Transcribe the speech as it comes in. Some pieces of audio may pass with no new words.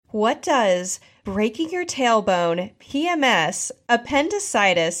What does breaking your tailbone, PMS,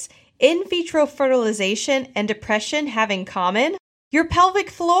 appendicitis, in vitro fertilization, and depression have in common? Your pelvic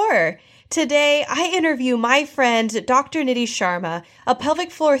floor. Today, I interview my friend, Dr. Nidhi Sharma, a pelvic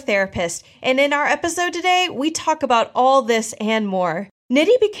floor therapist, and in our episode today, we talk about all this and more.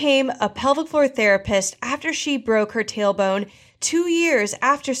 Nidhi became a pelvic floor therapist after she broke her tailbone 2 years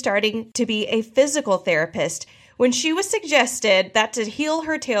after starting to be a physical therapist, when she was suggested that to heal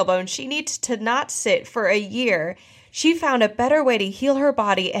her tailbone, she needs to not sit for a year. She found a better way to heal her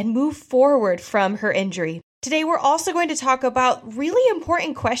body and move forward from her injury. Today, we're also going to talk about really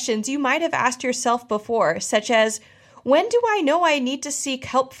important questions you might have asked yourself before, such as, when do I know I need to seek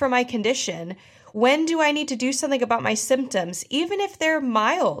help for my condition? When do I need to do something about my symptoms, even if they're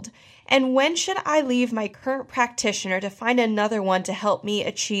mild? And when should I leave my current practitioner to find another one to help me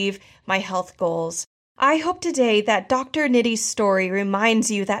achieve my health goals? I hope today that Dr. Nidhi's story reminds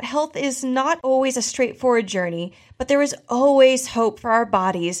you that health is not always a straightforward journey, but there is always hope for our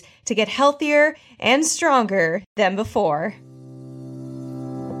bodies to get healthier and stronger than before.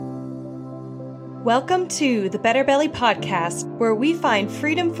 Welcome to the Better Belly Podcast, where we find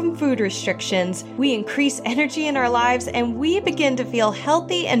freedom from food restrictions, we increase energy in our lives, and we begin to feel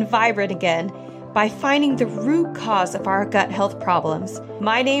healthy and vibrant again by finding the root cause of our gut health problems.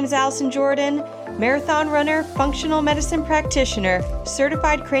 My name's Allison Jordan, marathon runner, functional medicine practitioner,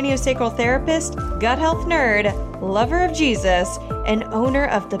 certified craniosacral therapist, gut health nerd, lover of Jesus, and owner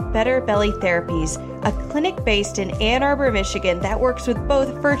of the Better Belly Therapies, a clinic based in Ann Arbor, Michigan that works with both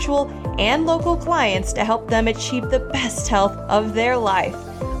virtual and local clients to help them achieve the best health of their life.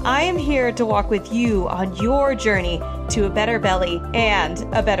 I am here to walk with you on your journey to a better belly and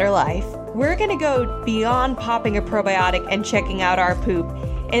a better life. We're going to go beyond popping a probiotic and checking out our poop.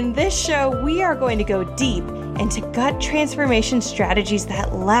 In this show, we are going to go deep into gut transformation strategies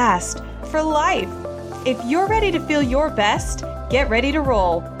that last for life. If you're ready to feel your best, get ready to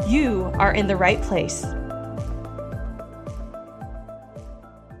roll. You are in the right place.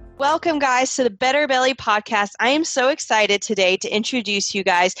 Welcome, guys, to the Better Belly Podcast. I am so excited today to introduce you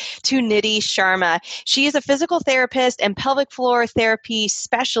guys to Nidhi Sharma. She is a physical therapist and pelvic floor therapy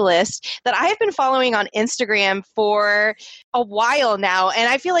specialist that I have been following on Instagram for a while now. And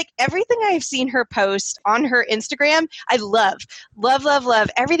I feel like everything I've seen her post on her Instagram, I love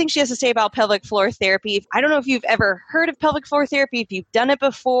everything she has to say about pelvic floor therapy. I don't know if you've ever heard of pelvic floor therapy, if you've done it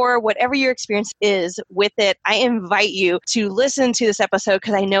before, whatever your experience is with it, I invite you to listen to this episode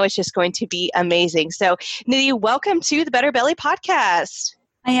because I know it's just going to be amazing. So, Nidhi, welcome to the Better Belly Podcast.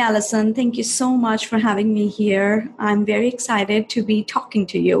 Hi, Allison. Thank you so much for having me here. I'm very excited to be talking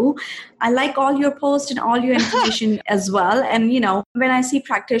to you. I like all your posts and all your information as well. And, when I see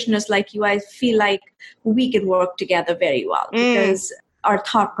practitioners like you, I feel like we can work together very well because our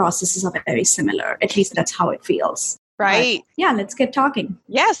thought processes are very similar. At least that's how it feels. Right. Yeah, let's get talking.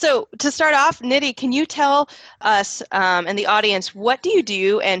 Yeah. So to start off, Nidhi, can you tell us and the audience, what do you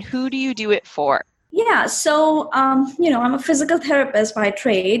do and who do you do it for? Yeah. So, I'm a physical therapist by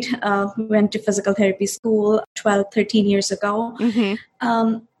trade. Went to physical therapy school 12, 13 years ago.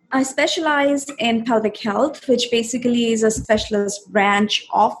 Mm-hmm. I specialize in pelvic health, which basically is a specialist branch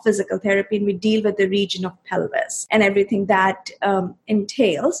of physical therapy, and we deal with the region of pelvis and everything that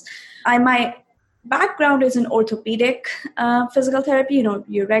entails. My background is in orthopedic physical therapy,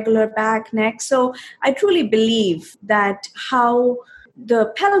 your regular back, neck. So I truly believe that how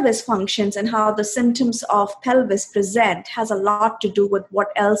the pelvis functions and how the symptoms of pelvis present has a lot to do with what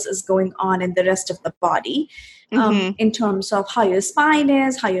else is going on in the rest of the body. In terms of how your spine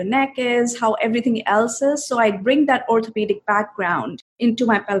is, how your neck is, how everything else is. So I bring that orthopedic background into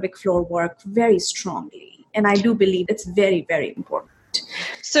my pelvic floor work very strongly. And I do believe it's very, very important.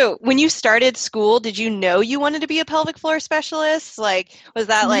 So when you started school, did you know you wanted to be a pelvic floor specialist? Was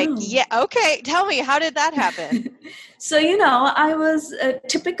that yeah, okay, tell me, how did that happen? So, I was a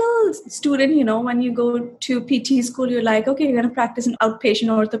typical student, when you go to PT school, you're like, okay, you're going to practice an outpatient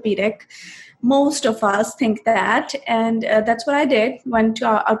orthopedic. Most of us think that, and that's what I did. Went to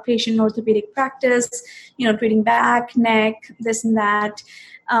our outpatient orthopedic practice, treating back, neck, this and that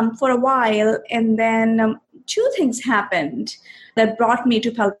for a while. And then two things happened that brought me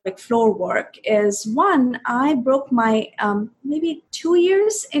to pelvic floor work. Is one, I broke my, maybe 2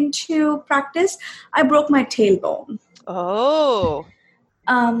 years into practice, I broke my tailbone. Oh.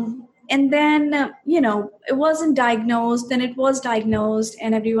 And then, it wasn't diagnosed. Then it was diagnosed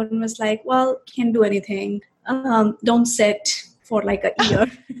and everyone was like, well, can't do anything. Don't sit for like a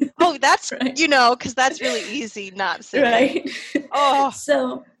year. Oh, that's, right. because that's really easy, not sitting. Right. Oh.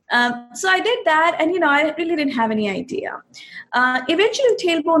 So So I did that, and I really didn't have any idea. Eventually,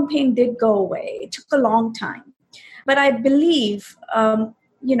 tailbone pain did go away. It took a long time, but I believe,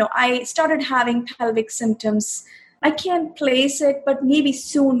 I started having pelvic symptoms. I can't place it, but maybe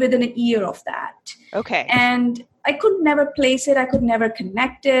soon within a year of that. Okay. And I could never place it. I could never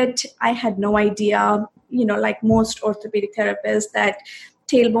connect it. I had no idea, like most orthopedic therapists, that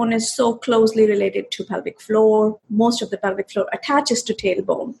tailbone is so closely related to pelvic floor. Most of the pelvic floor attaches to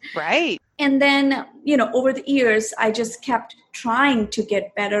tailbone. Right. And then, over the years, I just kept trying to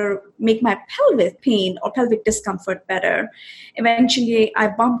get better, make my pelvic pain or pelvic discomfort better. Eventually, I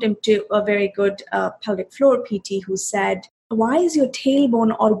bumped into a very good pelvic floor PT who said, "Why is your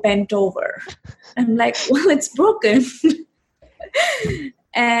tailbone all bent over?" I'm like, "Well, it's broken."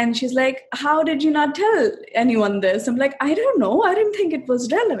 And she's like, "How did you not tell anyone this?" I'm like, "I don't know. I didn't think it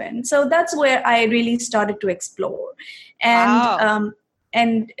was relevant." So that's where I really started to explore. And Wow.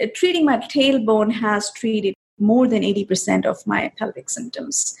 and treating my tailbone has treated more than 80% of my pelvic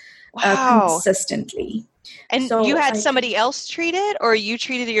symptoms Wow. consistently. And you So had somebody else treat it, or you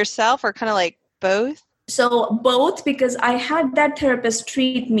treated it yourself, or kind of like both? So both, because I had that therapist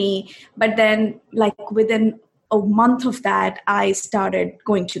treat me, but then like within a month of that, I started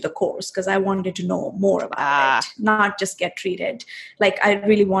going to the course because I wanted to know more about it, Ah, not just get treated. Like I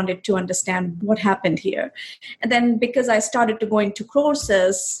really wanted to understand what happened here. And then because I started to go into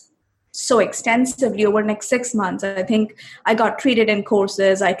courses so extensively over the next 6 months, I think I got treated in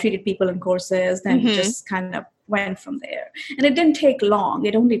courses, I treated people in courses, then mm-hmm. just kind of went from there. And it didn't take long.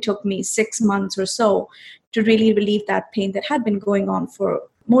 It only took me 6 months or so to really relieve that pain that had been going on for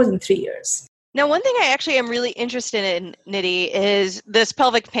more than 3 years. Now, one thing I actually am really interested in, Nidhi, is this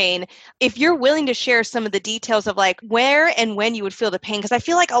pelvic pain. If you're willing to share some of the details of like where and when you would feel the pain, because I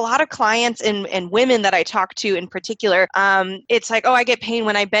feel like a lot of clients and women that I talk to in particular, it's like, oh, I get pain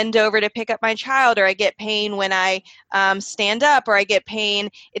when I bend over to pick up my child, or I get pain when I stand up, or I get pain,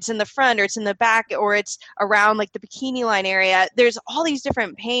 it's in the front or it's in the back, or it's around like the bikini line area. There's all these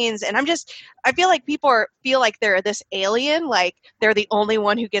different pains. And I feel like people feel like they're this alien, like they're the only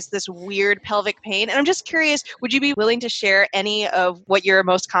one who gets this weird pelvic pain. And I'm just curious, would you be willing to share any of what your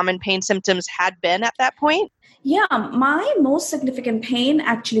most common pain symptoms had been at that point? Yeah, my most significant pain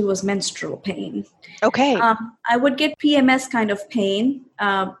actually was menstrual pain. Okay. I would get PMS kind of pain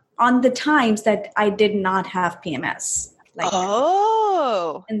on the times that I did not have PMS, like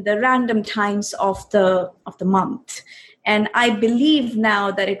Oh. in the random times of the month. And I believe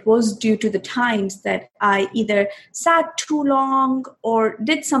now that it was due to the times that I either sat too long or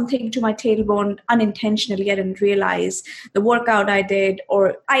did something to my tailbone unintentionally. I didn't realize the workout I did,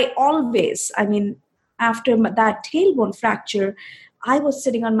 or after that tailbone fracture, I was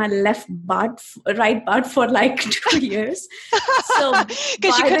sitting on my right butt for like 2 years. So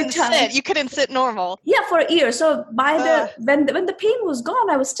Because you by the couldn't time, sit. You couldn't sit normal. yeah, for a year. So when the pain was gone,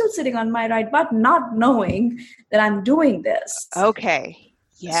 I was still sitting on my right butt, not knowing that I'm doing this. Okay.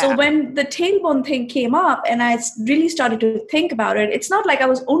 So Yeah. when the tailbone thing came up and I really started to think about it, it's not like I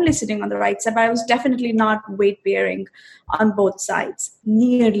was only sitting on the right side, but I was definitely not weight bearing on both sides,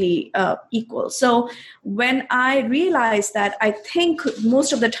 nearly equal. So when I realized that, I think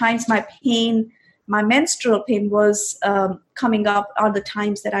most of the times my menstrual pain was coming up on the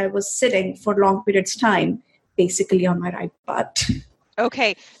times that I was sitting for long periods of time, basically on my right butt.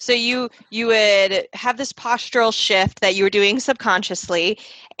 Okay, so you would have this postural shift that you were doing subconsciously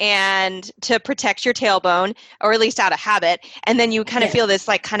and to protect your tailbone, or at least out of habit, and then you kind of feel this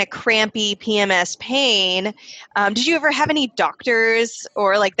like kind of crampy PMS pain. Did you ever have any doctors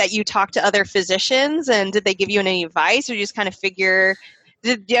or like that you talked to other physicians, and did they give you any advice, or you just kind of figure,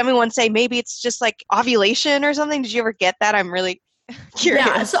 did anyone say maybe it's just like ovulation or something? Did you ever get that? I'm really curious.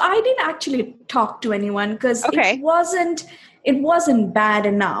 Yeah, so I didn't actually talk to anyone because Okay. it wasn't bad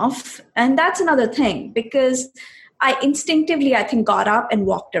enough. And that's another thing, because I instinctively, I think, got up and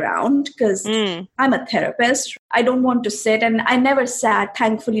walked around because I'm a therapist. I don't want to sit, and I never sat,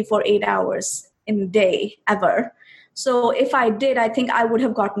 thankfully, for 8 hours in a day ever. So if I did, I think I would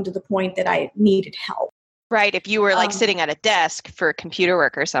have gotten to the point that I needed help. Right, if you were like sitting at a desk for computer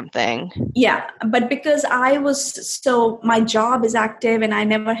work or something. Yeah, but because my job is active and I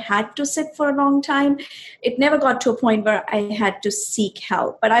never had to sit for a long time, it never got to a point where I had to seek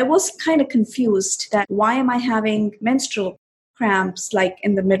help. But I was kind of confused that why am I having menstrual cramps like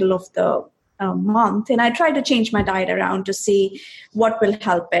in the middle of the month? And I tried to change my diet around to see what will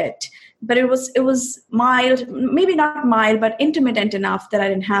help it. But it was mild, maybe not mild, but intermittent enough that I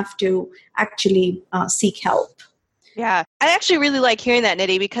didn't have to actually seek help. Yeah. I actually really like hearing that,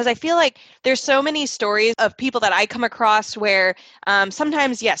 Nidhi, because I feel like there's so many stories of people that I come across where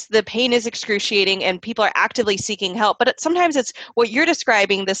sometimes, yes, the pain is excruciating and people are actively seeking help, but sometimes it's what you're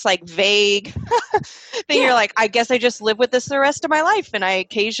describing, this like vague thing. You're like, I guess I just live with this the rest of my life and I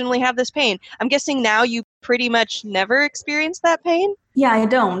occasionally have this pain. I'm guessing now you pretty much never experience that pain? Yeah, I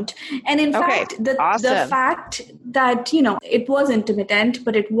don't. And in fact, the Awesome. fact that, it was intermittent,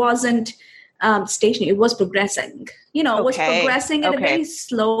 but it wasn't stationary, it was progressing. It was progressing at a very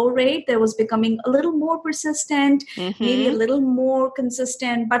slow rate. There was becoming a little more persistent, maybe a little more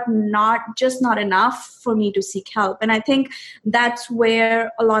consistent, but not enough for me to seek help. And I think that's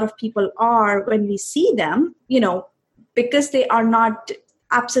where a lot of people are when we see them, because they are not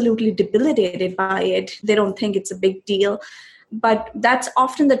absolutely debilitated by it. They don't think it's a big deal. But that's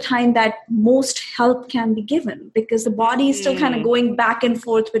often the time that most help can be given, because the body is still kind of going back and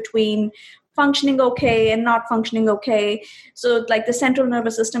forth between functioning okay and not functioning okay. So like the central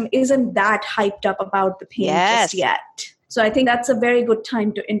nervous system isn't that hyped up about the pain just yet. So I think that's a very good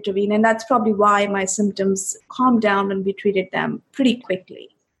time to intervene. And that's probably why my symptoms calmed down when we treated them pretty quickly.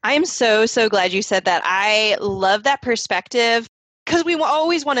 I'm so, so glad you said that. I love that perspective. Because we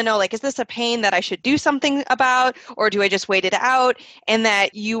always want to know, like, is this a pain that I should do something about, or do I just wait it out? And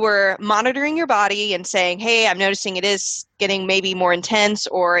that you were monitoring your body and saying, hey, I'm noticing it is getting maybe more intense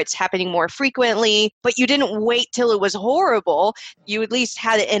or it's happening more frequently, but you didn't wait till it was horrible. You at least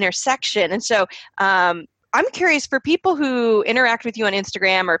had an intersection. And so I'm curious, for people who interact with you on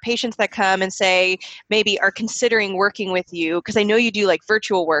Instagram or patients that come and say maybe are considering working with you, because I know you do like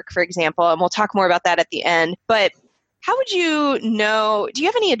virtual work, for example, and we'll talk more about that at the end. But how would you know, do you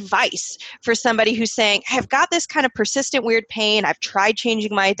have any advice for somebody who's saying, I've got this kind of persistent weird pain, I've tried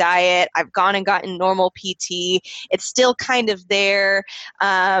changing my diet, I've gone and gotten normal PT, it's still kind of there.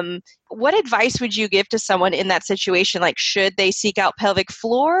 What advice would you give to someone in that situation? Like, should they seek out pelvic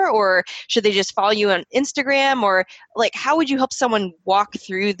floor, or should they just follow you on Instagram? Or like, how would you help someone walk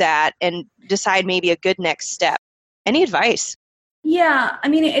through that and decide maybe a good next step? Any advice? Yeah, I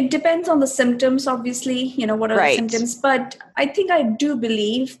mean, it depends on the symptoms, obviously, what are the symptoms. But I think I do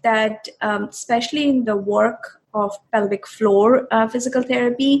believe that, especially in the work of pelvic floor physical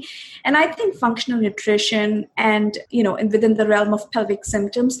therapy, and I think functional nutrition and, and within the realm of pelvic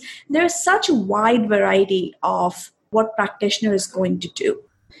symptoms, there's such a wide variety of what practitioner is going to do.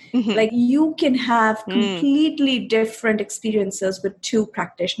 Like you can have completely different experiences with two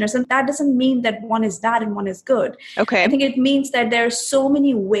practitioners. And that doesn't mean that one is bad and one is good. I think it means that there are so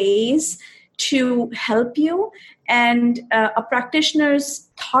many ways to help you. And a practitioner's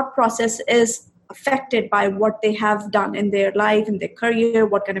thought process is affected by what they have done in their life, in their career,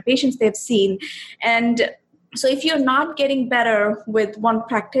 what kind of patients they've seen. And so if you're not getting better with one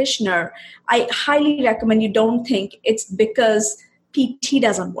practitioner, I highly recommend you don't think it's because PT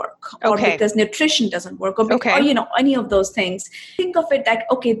doesn't work or because nutrition doesn't work or, any of those things. Think of it that,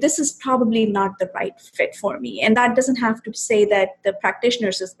 this is probably not the right fit for me. And that doesn't have to say that the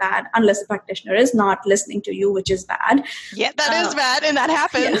practitioners is bad unless the practitioner is not listening to you, which is bad. Yeah, that is bad. And that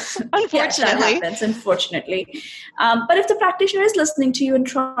happens, unfortunately. Yes, that happens, unfortunately. But if the practitioner is listening to you and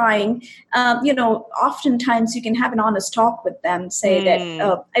trying, oftentimes you can have an honest talk with them, say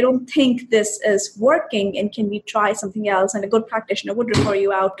that, I don't think this is working and can we try something else? And a good practitioner would refer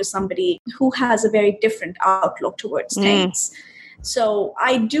you out to somebody who has a very different outlook towards things. So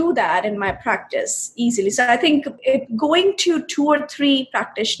I do that in my practice easily. So I think going to 2 or 3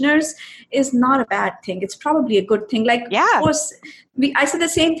 practitioners is not a bad thing. It's probably a good thing. Like, of course, I said the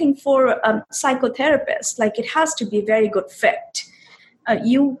same thing for psychotherapists. Like, it has to be a very good fit.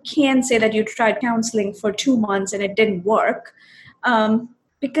 You can say that you tried counseling for 2 months and it didn't work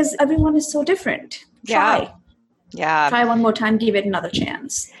because everyone is so different. Try one more time, give it another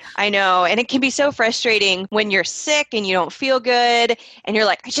chance. I know. And it can be so frustrating when you're sick and you don't feel good and you're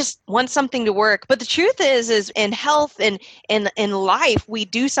like, I just want something to work. But the truth is in health and in life, we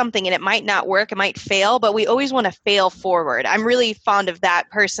do something and it might not work, it might fail, but we always want to fail forward. I'm really fond of that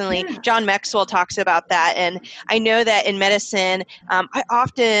personally. Yeah. John Maxwell talks about that. And I know that in medicine, I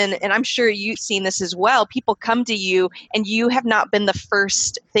often, and I'm sure you've seen this as well, people come to you and you have not been the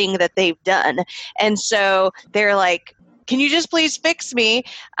first thing that they've done. And so they're like, can you just please fix me?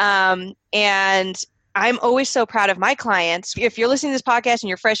 And I'm always so proud of my clients. If you're listening to this podcast and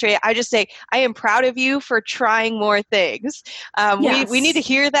you're frustrated, I just say, I am proud of you for trying more things. We need to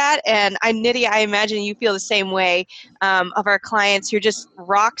hear that. And Nidhi, I imagine you feel the same way of our clients who are just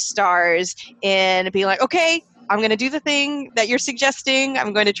rock stars in being like, okay, I'm going to do the thing that you're suggesting.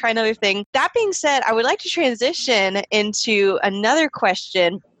 I'm going to try another thing. That being said, I would like to transition into another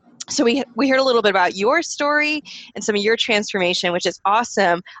question. So we heard a little bit about your story and some of your transformation, which is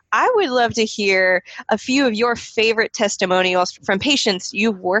awesome. I would love to hear a few of your favorite testimonials from patients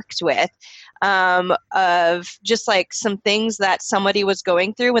you've worked with, of just like some things that somebody was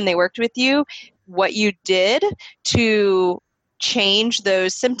going through when they worked with you, what you did to change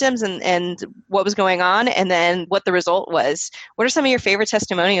those symptoms and what was going on, and then what the result was. What are some of your favorite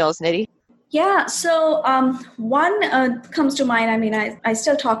testimonials, Nidhi? Yeah, so one comes to mind. I mean, I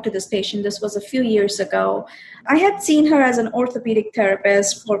still talk to this patient. This was a few years ago. I had seen her as an orthopedic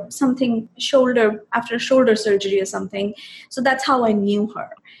therapist for something after shoulder surgery or something. So that's how I knew her.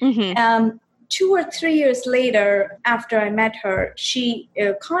 Mm-hmm. 2 or 3 years later, after I met her, she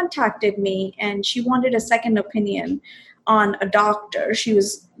contacted me and she wanted a second opinion on a doctor. She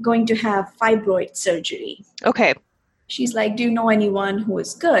was going to have fibroid surgery. Okay. She's like, do you know anyone who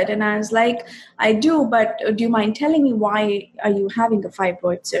is good? And I was like, I do, but do you mind telling me why are you having a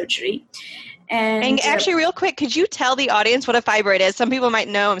fibroid surgery? And actually, real quick, could you tell the audience what a fibroid is? Some people might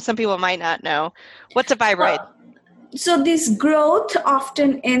know and some people might not know. What's a fibroid? So this growth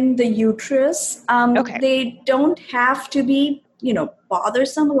often in the uterus, they don't have to be,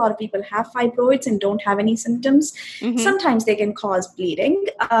 bothersome. A lot of people have fibroids and don't have any symptoms. Mm-hmm. Sometimes they can cause bleeding,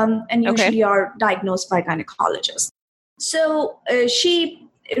 and usually are diagnosed by gynecologists. So she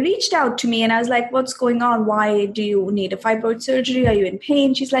reached out to me and I was like, what's going on? Why do you need a fibroid surgery? Are you in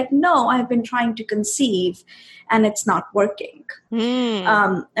pain? She's like, no, I've been trying to conceive and it's not working.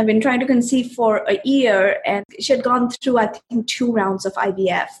 I've been trying to conceive for a year, and she had gone through, I think, 2 rounds of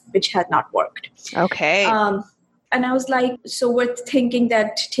IVF, which had not worked. Okay. And I was like, so we're thinking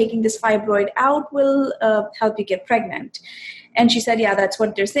that taking this fibroid out will help you get pregnant. And she said, yeah, that's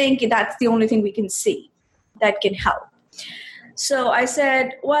what they're saying. That's the only thing we can see that can help. So I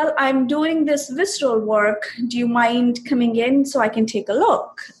said, well, I'm doing this visceral work. Do you mind coming in so I can take a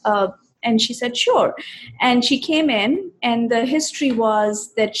look? And she said, sure. And she came in, and the history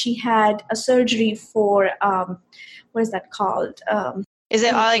was that she had a surgery for, what is that called? Is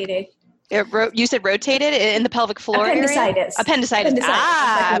it like, you said rotated in the pelvic floor Appendicitis. area? Appendicitis.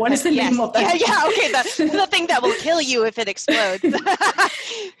 Ah, like, what is the name of that? Yeah, okay. The thing that will kill you if it explodes.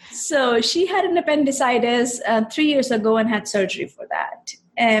 So she had an appendicitis 3 years ago and had surgery for that.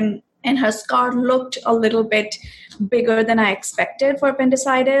 And her scar looked a little bit bigger than I expected for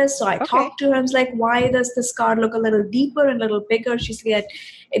appendicitis. So I talked to her. I was like, why does the scar look a little deeper and a little bigger? She said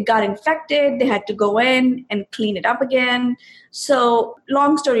it got infected. They had to go in and clean it up again. So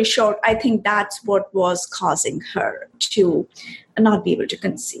long story short, I think that's what was causing her to not be able to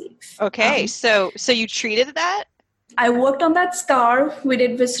conceive. Okay. So you treated that? I worked on that scar. We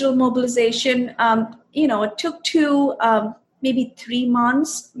did visceral mobilization. It took maybe 3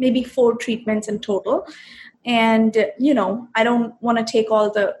 months, maybe 4 treatments in total. And, I don't want to take all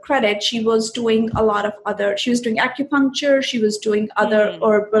the credit. She was doing she was doing acupuncture. She was doing other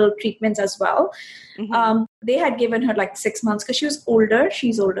herbal treatments as well. Mm-hmm. They had given her like 6 months because she's older,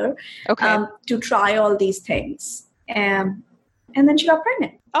 to try all these things. And then she got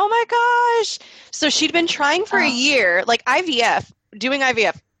pregnant. Oh my gosh. So she'd been trying for a year, like doing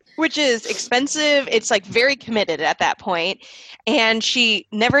IVF, which is expensive. It's like very committed at that point. And she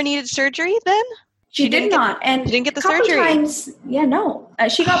never needed surgery then? She did not. And she didn't get the surgery. Times,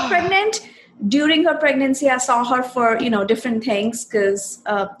 she got pregnant. During her pregnancy, I saw her for, different things because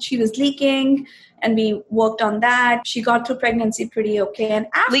she was leaking and we worked on that. She got through pregnancy pretty okay. And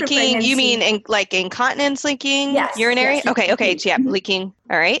after leaking, pregnancy, you mean incontinence leaking? Yes. Urinary? Yes, okay. Yeah, mm-hmm. Leaking.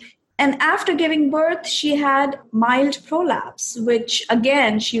 All right. And after giving birth, she had mild prolapse, which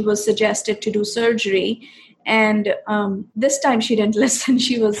again, she was suggested to do surgery. And this time she didn't listen.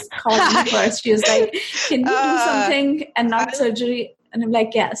 She was calling me first. She was like, can you do something and not surgery? And I'm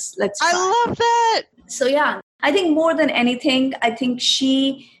like, yes, let's try. I love that. So yeah, I think more than anything, I think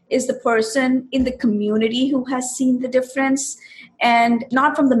she is the person in the community who has seen the difference. And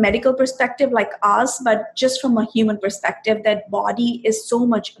not from the medical perspective like us, but just from a human perspective, that body is so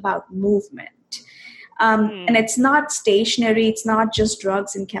much about movement. And it's not stationary. It's not just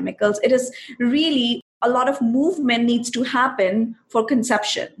drugs and chemicals. It is really a lot of movement needs to happen for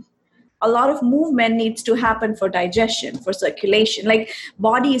conception. A lot of movement needs to happen for digestion, for circulation. Like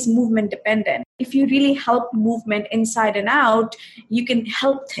body is movement dependent. If you really help movement inside and out, you can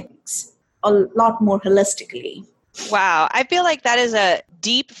help things a lot more holistically. Wow. I feel like that is a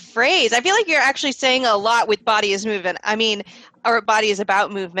deep phrase. I feel like you're actually saying a lot with body is movement. Or body is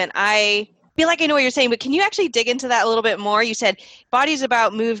about movement. I feel like I know what you're saying, but can you actually dig into that a little bit more? You said body's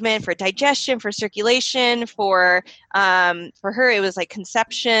about movement for digestion, for circulation, for her, it was like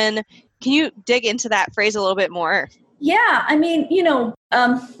conception. Can you dig into that phrase a little bit more? Yeah, I mean,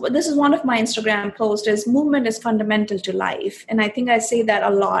 this is one of my Instagram posts is movement is fundamental to life. And I think I say that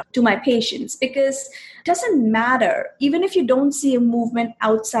a lot to my patients because it doesn't matter. Even if you don't see a movement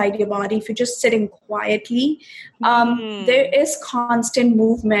outside your body, if you're just sitting quietly, there is constant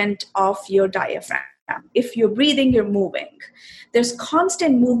movement of your diaphragm. If you're breathing, you're moving. There's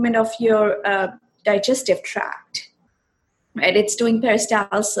constant movement of your digestive tract. Right, it's doing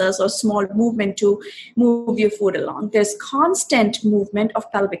peristalsis or small movement to move your food along. There's constant movement of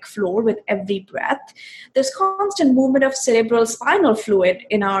pelvic floor with every breath. There's constant movement of cerebral spinal fluid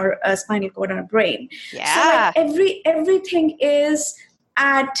in our spinal cord and our brain. Yeah. So like everything is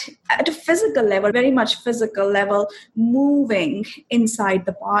at a physical level, very much physical level, moving inside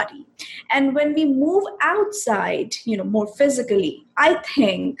the body. And when we move outside, more physically, I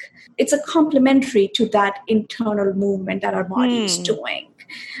think it's a complementary to that internal movement that our body is doing.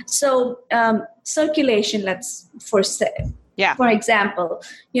 So circulation, let's first say. Yeah. For example,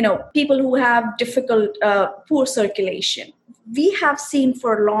 people who have poor circulation, we have seen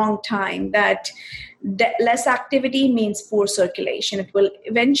for a long time that less activity means poor circulation. It will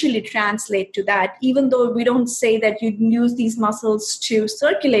eventually translate to that, even though we don't say that you use these muscles to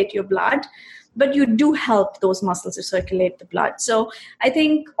circulate your blood, but you do help those muscles to circulate the blood. So I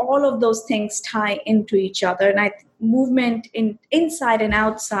think all of those things tie into each other. And movement inside and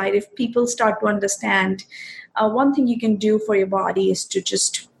outside, if people start to understand, one thing you can do for your body is to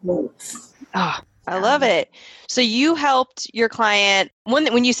just move. Oh, I love it. So you helped your client.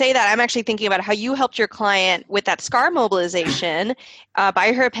 When you say that, I'm actually thinking about how you helped your client with that scar mobilization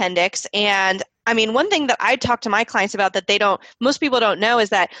by her appendix. And I mean, one thing that I talk to my clients about that most people don't know is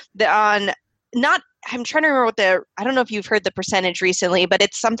that I'm trying to remember I don't know if you've heard the percentage recently, but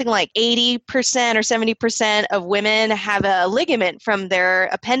it's something like 80% or 70% of women have a ligament from their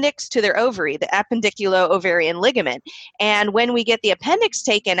appendix to their ovary, the appendiculo-ovarian ligament. And when we get the appendix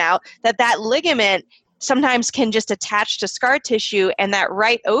taken out, that ligament sometimes can just attach to scar tissue, and that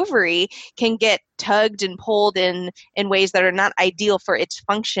right ovary can get tugged and pulled in ways that are not ideal for its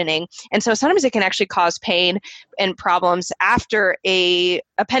functioning. And so sometimes it can actually cause pain and problems after a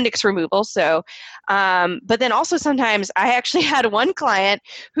appendix removal. So, but then also sometimes I actually had one client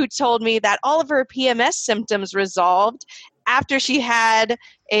who told me that all of her PMS symptoms resolved after she had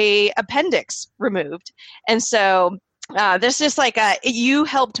a appendix removed. And so there's just like you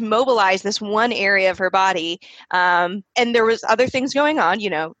helped mobilize this one area of her body. And there was other things going on,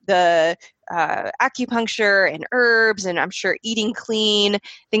 the acupuncture and herbs, and I'm sure eating clean,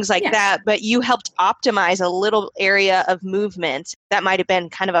 things like that. But you helped optimize a little area of movement that might have been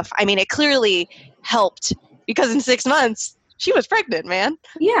kind of it clearly helped because in 6 months, she was pregnant, man.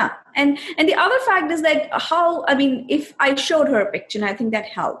 Yeah. And the other fact is that if I showed her a picture, and I think that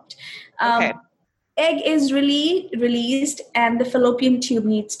helped. Okay. Egg is really released and the fallopian tube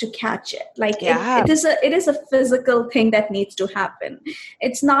needs to catch it. It is a physical thing that needs to happen.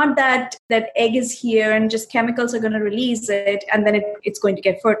 It's not that egg is here and just chemicals are going to release it and then it's going to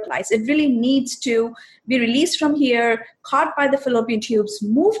get fertilized. It really needs to be released from here, caught by the fallopian tubes,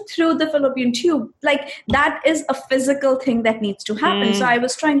 moved through the fallopian tube. That is a physical thing that needs to happen. So I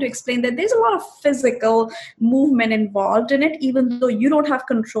was trying to explain that there's a lot of physical movement involved in it. Even though you don't have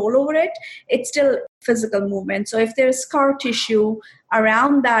control over it, it's still physical movement. So if there's scar tissue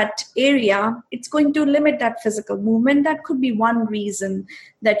around that area, it's going to limit that physical movement. That could be one reason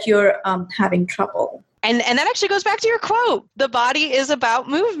that you're having trouble. And that actually goes back to your quote. The body is about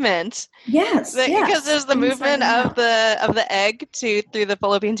movement. Yes. Because there's the movement of the egg through the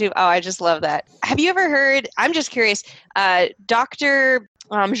fallopian tube. Oh, I just love that. Have you ever heard, I'm just curious, Dr.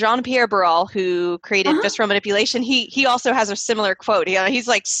 Jean-Pierre Barral, who created visceral manipulation, he also has a similar quote. He's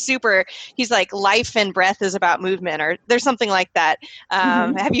like life and breath is about movement, or there's something like that.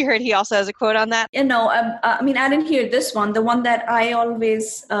 Have you heard he also has a quote on that? I didn't hear this one. The one that I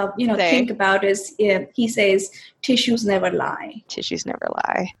always think about is he says tissues never lie. Tissues never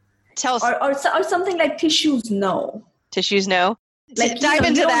lie. Tell us, or something like tissues know. Tissues know. Dive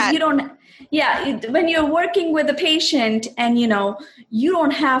into that. When you're working with a patient and, you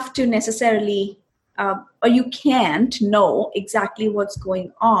don't have to necessarily, or you can't know exactly what's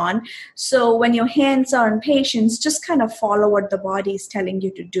going on. So when your hands are on patients, just kind of follow what the body is telling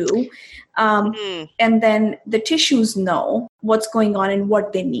you to do. And then the tissues know what's going on and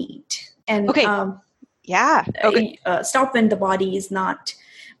what they need. And stop when the body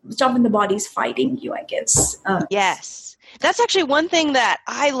is fighting you, I guess. Yes. That's actually one thing that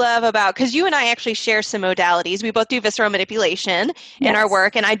I love about, because you and I actually share some modalities. We both do visceral manipulation in our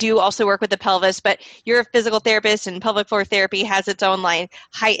work, and I do also work with the pelvis, but you're a physical therapist, and pelvic floor therapy has its own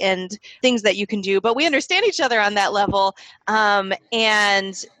heightened things that you can do, but we understand each other on that level.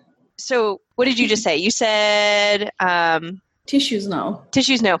 And so what did you just say? You said tissues, no.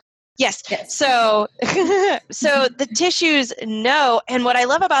 Tissues, no. Yes. So the tissues, no. And what I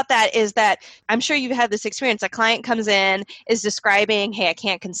love about that is that I'm sure you've had this experience. A client comes in, is describing, hey, I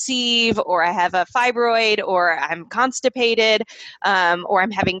can't conceive, or I have a fibroid, or I'm constipated, or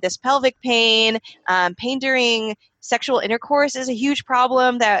I'm having this pelvic pain. Pain during sexual intercourse is a huge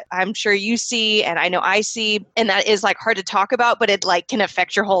problem that I'm sure you see, and I know I see, and that is hard to talk about, but it can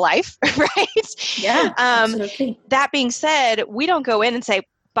affect your whole life, right? Yeah, absolutely. That being said, we don't go in and say,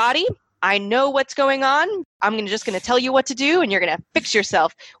 body, I know what's going on. I'm just going to tell you what to do, and you're going to fix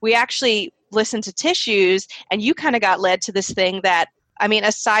yourself. We actually listen to tissues, and you kind of got led to this thing that,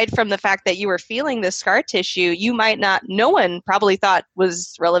 aside from the fact that you were feeling the scar tissue, no one probably thought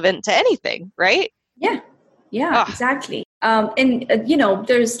was relevant to anything, right? Yeah, exactly.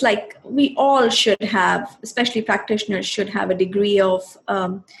 There's we all should have, especially practitioners should have a degree of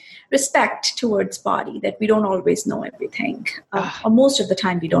respect towards body, that we don't always know everything. Or most of the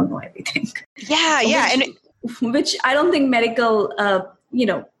time we don't know everything. Yeah. Which I don't think medical,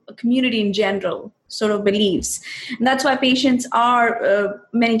 community in general sort of believes. And that's why patients are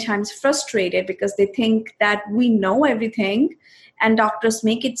many times frustrated, because they think that we know everything. And our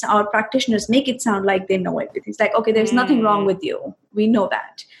practitioners make it sound like they know everything. It's like, okay, there's nothing wrong with you. We know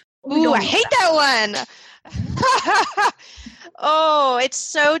that. Ooh, I hate that one. Oh, it's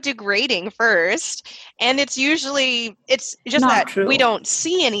so degrading first. And it's just not that true. We don't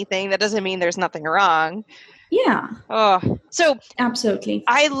see anything. That doesn't mean there's nothing wrong. Yeah. Oh, so absolutely.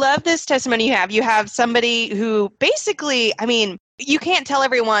 I love this testimony you have. You have somebody who basically, you can't tell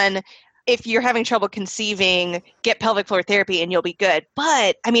everyone, if you're having trouble conceiving, get pelvic floor therapy and you'll be good.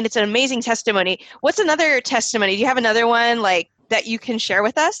 But it's an amazing testimony. What's another testimony? Do you have another one that you can share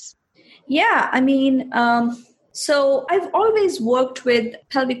with us? Yeah. So I've always worked with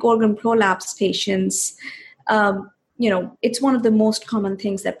pelvic organ prolapse patients. It's one of the most common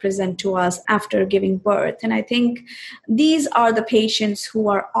things that present to us after giving birth. And I think these are the patients who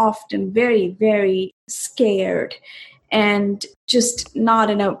are often very, very scared and just not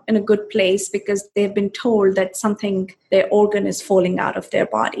in a good place, because they've been told that their organ is falling out of their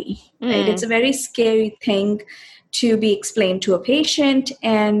body. Right? It's a very scary thing to be explained to a patient,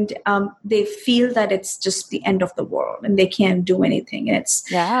 and they feel that it's just the end of the world and they can't do anything.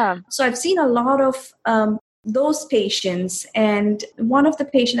 So I've seen a lot of those patients, and one of the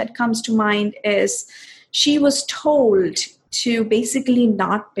patients that comes to mind is she was told to basically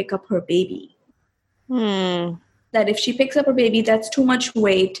not pick up her baby. That if she picks up her baby, that's too much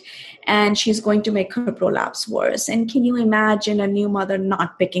weight and she's going to make her prolapse worse. And can you imagine a new mother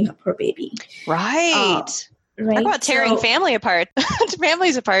not picking up her baby? Right. Right. How about tearing families apart?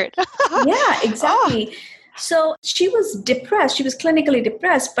 Yeah, exactly. So she was depressed. She was clinically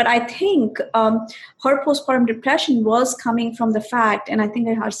depressed. But I think her postpartum depression was coming from the fact, and I think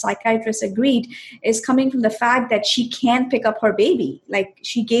her psychiatrist agreed, is coming from the fact that she can't pick up her baby.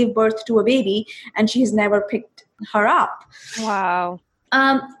 She gave birth to a baby and she's never picked her up. Wow.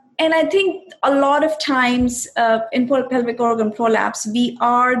 And I think a lot of times in pelvic organ prolapse, we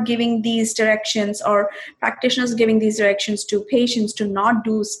are giving these directions, or practitioners giving these directions to patients to not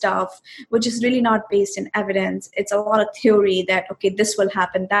do stuff, which is really not based in evidence. It's a lot of theory that, okay, this will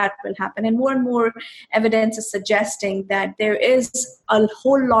happen, that will happen. And more evidence is suggesting that there is a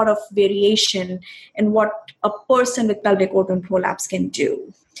whole lot of variation in what a person with pelvic organ prolapse can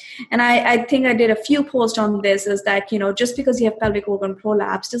do. And I think I did a few posts on this, is that, just because you have pelvic organ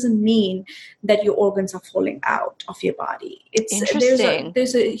prolapse doesn't mean that your organs are falling out of your body.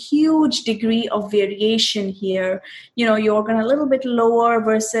 There's a huge degree of variation here. Your organ a little bit lower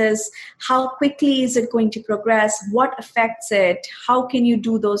versus how quickly is it going to progress, what affects it, how can you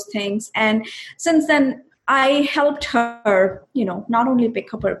do those things. And since then, I helped her, not only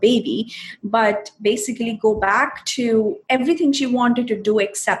pick up her baby, but basically go back to everything she wanted to do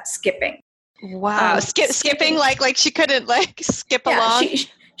except skipping. Wow. Skipping like she couldn't skip along?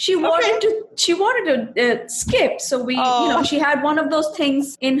 She wanted to skip. So she had one of those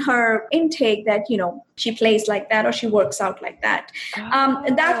things in her intake that, she plays like that or she works out like that.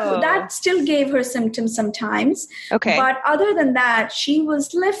 That still gave her symptoms sometimes. Okay. But other than that, she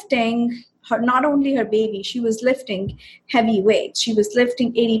was lifting not only her baby, she was lifting heavy weights. She was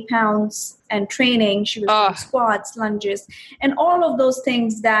lifting 80 pounds and training. She was doing squats, lunges, and all of those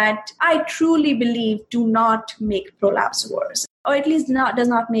things that I truly believe do not make prolapse worse, or at least does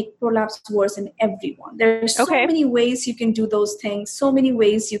not make prolapse worse in everyone. There are so many ways you can do those things, so many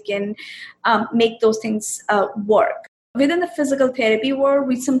ways you can make those things work. Within the physical therapy world,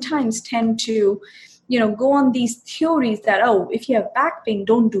 we sometimes tend to go on these theories that, if you have back pain,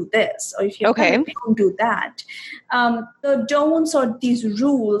 don't do this. Or if you have back pain, don't do that. The don'ts or these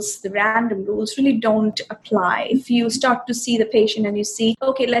rules, the random rules, really don't apply. If you start to see the patient and you see,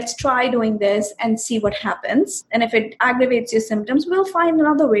 okay, let's try doing this and see what happens. And if it aggravates your symptoms, we'll find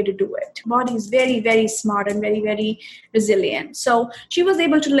another way to do it. Body is very, very smart and very, very resilient. So she was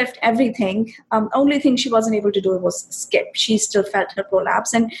able to lift everything. Only thing she wasn't able to do was skip. She still felt her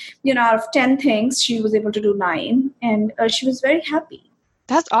prolapse. And, out of 10 things, she was able to do 9, and she was very happy.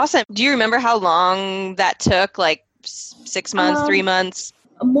 That's awesome. Do you remember how long that took? Like 6 months, 3 months?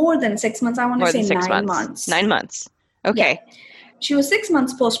 More than 6 months. I want to say 9 months. 9 months. Okay. Yeah. She was 6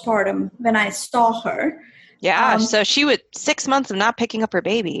 months postpartum when I saw her. Yeah. So she was 6 months of not picking up her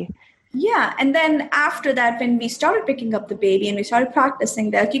baby. Yeah. And then after that, when we started picking up the baby and we started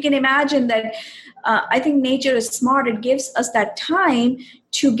practicing that, you can imagine that I think nature is smart. It gives us that time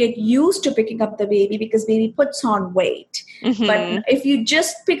to get used to picking up the baby because baby puts on weight. Mm-hmm. But if you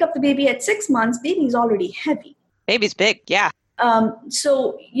just pick up the baby at 6 months, baby is already heavy. Baby's big. Yeah.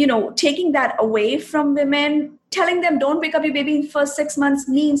 So, taking that away from women, telling them don't pick up your baby in the first 6 months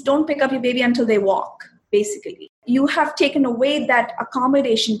means don't pick up your baby until they walk, basically. You have taken away that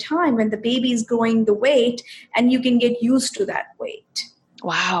accommodation time when the baby is growing the weight and you can get used to that weight.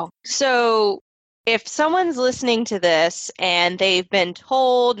 Wow. So if someone's listening to this and they've been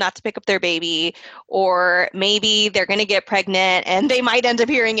told not to pick up their baby, or maybe they're going to get pregnant and they might end up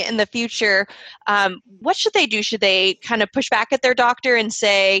hearing it in the future, what should they do? Should they kind of push back at their doctor and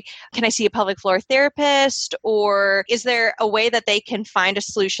say, can I see a pelvic floor therapist? Or is there a way that they can find a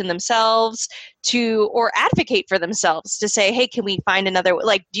solution themselves or advocate for themselves to say, hey, can we find another,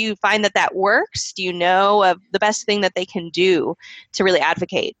 do you find that works? Do you know of the best thing that they can do to really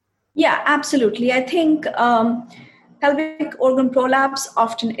advocate? Yeah, absolutely. I think pelvic organ prolapse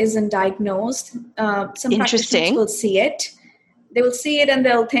often isn't diagnosed. Some practitioners will see it. They will see it and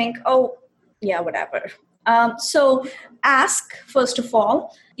they'll think, oh, yeah, whatever. So ask, first of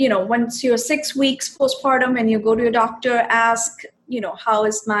all, once you're 6 weeks postpartum and you go to your doctor, ask, how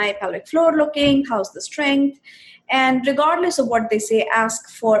is my pelvic floor looking? How's the strength? And regardless of what they say, ask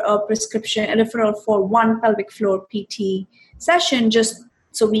for a prescription, a referral for one pelvic floor PT session, just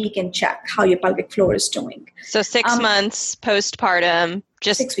so we can check how your pelvic floor is doing. So 6 months postpartum,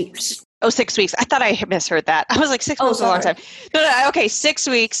 just 6 weeks. Oh, 6 weeks. I thought I misheard that. I was like, 6 months is a long time. No, okay, 6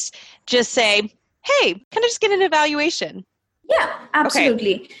 weeks. Just say, hey, can I just get an evaluation? Yeah,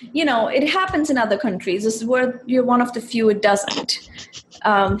 absolutely. Okay. It happens in other countries. This is where you're one of the few it doesn't.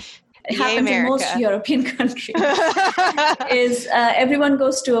 It happens in most European countries. Everyone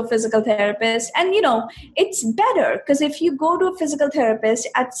goes to a physical therapist, and it's better because if you go to a physical therapist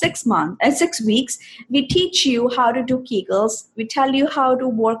at 6 weeks, we teach you how to do Kegels. We tell you how to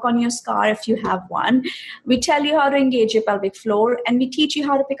work on your scar if you have one. We tell you how to engage your pelvic floor, and we teach you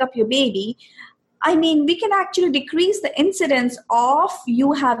how to pick up your baby. I mean, we can actually decrease the incidence of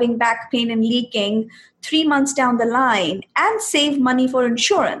you having back pain and leaking 3 months down the line and save money for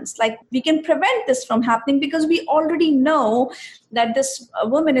insurance. Like, we can prevent this from happening because we already know that this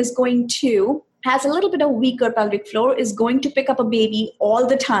woman has a little bit of weaker pelvic floor, is going to pick up a baby all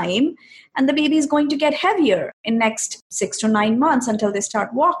the time, and the baby is going to get heavier in next 6 to 9 months until they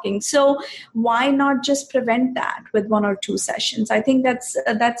start walking. So why not just prevent that with 1 or 2 sessions? I think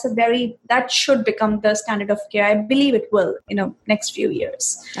that should become the standard of care. I believe it will, next few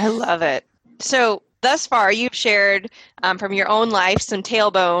years. I love it. So thus far, you've shared from your own life some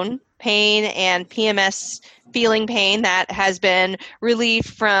tailbone pain and PMS feeling pain that has been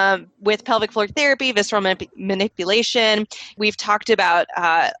relieved with pelvic floor therapy, visceral manipulation. We've talked about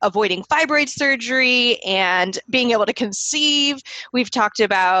avoiding fibroid surgery and being able to conceive. We've talked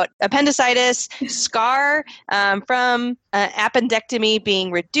about appendicitis, scar from appendectomy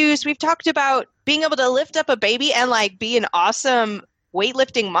being reduced. We've talked about being able to lift up a baby and be an awesome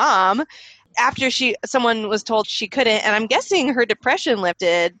weightlifting mom. after someone was told she couldn't, and I'm guessing her depression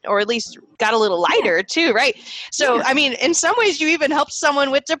lifted, or at least got a little lighter too, right? So, I mean, in some ways you even helped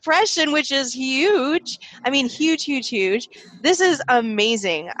someone with depression, which is huge. I mean, huge, huge, huge. This is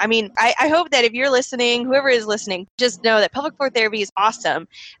amazing. I mean, I hope that if you're listening, whoever is listening, just know that pelvic floor therapy is awesome.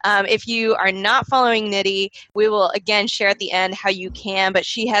 If you are not following Nidhi, we will again share at the end how you can, but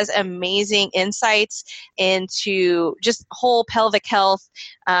she has amazing insights into just whole pelvic health.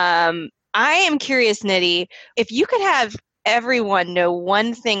 I am curious, Nidhi, if you could have everyone know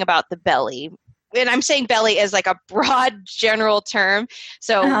one thing about the belly, and I'm saying belly as like a broad general term,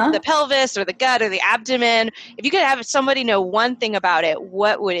 so the pelvis or the gut or the abdomen, if you could have somebody know one thing about it,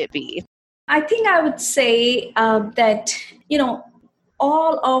 what would it be? I think I would say that,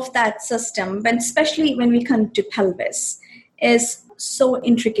 all of that system, especially when we come to pelvis, is so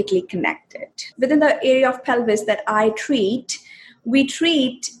intricately connected. Within the area of pelvis that I treat, there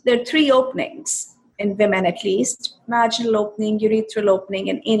are 3 openings in women at least: vaginal opening, urethral opening,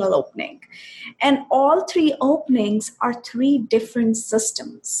 and anal opening. And all 3 openings are 3 different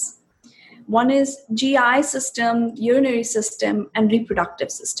systems. One is GI system, urinary system, and reproductive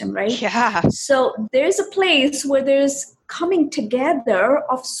system, right? Yeah. So there's a place where there's coming together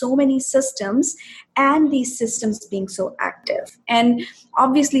of so many systems, and these systems being so active. And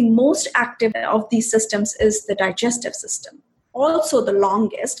obviously most active of these systems is the digestive system. Also the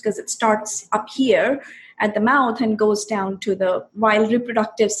longest, because it starts up here at the mouth and goes down to while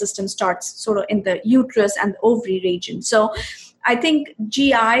reproductive system starts sort of in the uterus and the ovary region. So I think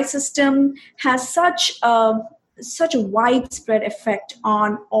GI system has such a widespread effect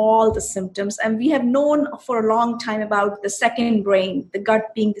on all the symptoms. And we have known for a long time about the second brain, the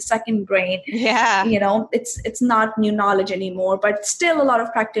gut being the second brain. Yeah. It's not new knowledge anymore, but still a lot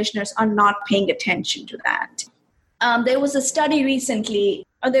of practitioners are not paying attention to that. There was a study recently,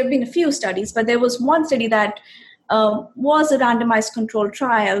 or there have been a few studies, but there was one study that was a randomized controlled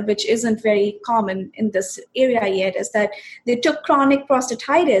trial, which isn't very common in this area yet, is that they took chronic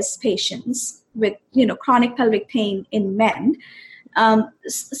prostatitis patients with, chronic pelvic pain in men.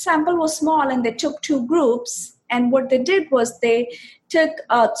 Sample was small, and they took 2 groups. And what they did was they took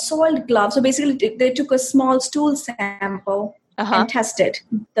soiled gloves. So basically, they took a small stool sample and tested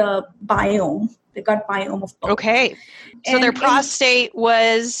the gut biome of both. Okay. So their prostate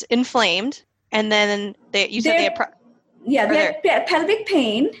was inflamed, and then you said they had pelvic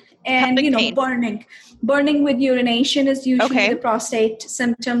pain and burning with urination is usually the prostate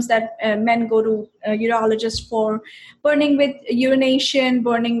symptoms that men go to urologist for. Burning with urination,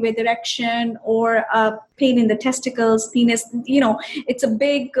 burning with erection, or pain in the testicles, penis. It's a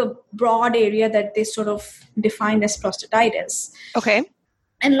big broad area that they sort of define as prostatitis. Okay.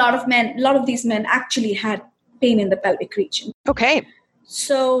 And a lot of these men actually had pain in the pelvic region. Okay.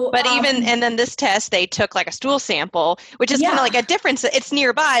 So, but and then this test, they took like a stool sample, which is kind of like a different, it's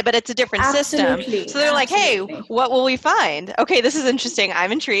nearby, but it's a different system. So they're like, hey, what will we find? Okay, this is interesting.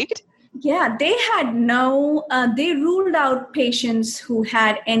 I'm intrigued. Yeah, they had they ruled out patients who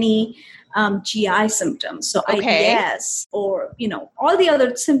had any GI symptoms. So IBS or, all the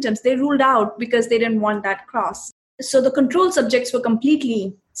other symptoms, they ruled out because they didn't want that cross. So the control subjects were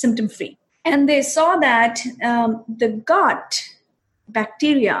completely symptom-free. And they saw that the gut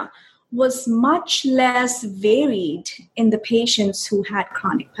bacteria was much less varied in the patients who had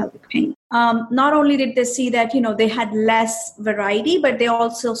chronic pelvic pain. Not only did they see that, they had less variety, but they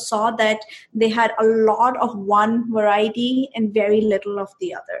also saw that they had a lot of one variety and very little of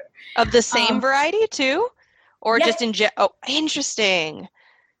the other. Of the same variety too? Or just interesting.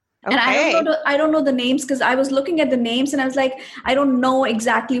 Okay. And I don't know the names, because I was looking at the names and I was like, I don't know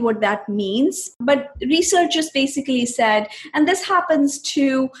exactly what that means. But researchers basically said, and this happens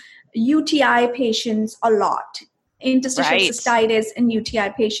to UTI patients a lot, interstitial cystitis in UTI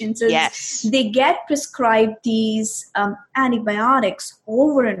patients, is they get prescribed these antibiotics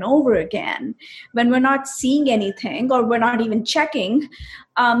over and over again when we're not seeing anything or we're not even checking.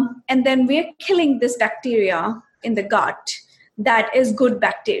 And then we're killing this bacteria in the gut. That is good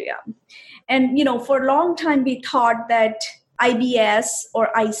bacteria. And, for a long time, we thought that IBS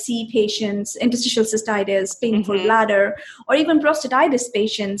or IC patients, interstitial cystitis, painful bladder, or even prostatitis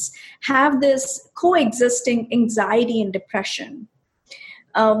patients have this coexisting anxiety and depression.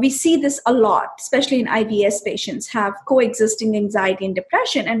 We see this a lot, especially in IBS patients have coexisting anxiety and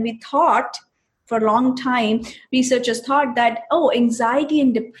depression. And we thought for a long time, researchers thought that, anxiety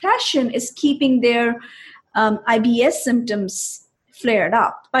and depression is keeping their IBS symptoms flared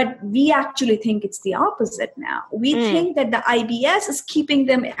up. But we actually think it's the opposite now. We think that the IBS is keeping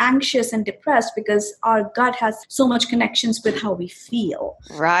them anxious and depressed because our gut has so much connections with how we feel.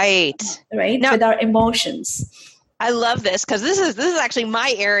 Right. Now, with our emotions. I love this because this is actually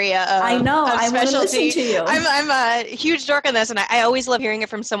my area of I know. Of I want to listen to you. I'm a huge dork on this, and I always love hearing it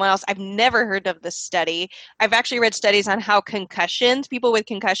from someone else. I've never heard of this study. I've actually read studies on how people with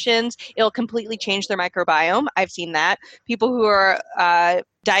concussions, it'll completely change their microbiome. I've seen that. People who are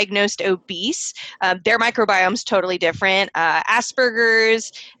diagnosed obese, their microbiome's totally different.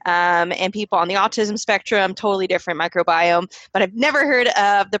 Asperger's and people on the autism spectrum, totally different microbiome. But I've never heard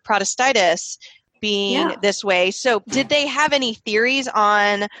of the prostatitis being this way. So did they have any theories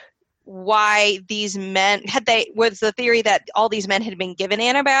on why these men was the theory that all these men had been given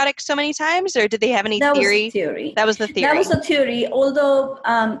antibiotics so many times, or did they have any theory? That was the theory. That was the theory, although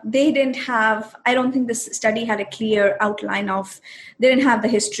they didn't have, I don't think this study had a clear outline they didn't have the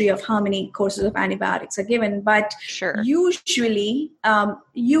history of how many courses of antibiotics are given, but usually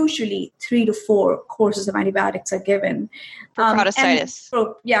 3 to 4 courses of antibiotics are given. For prostatitis.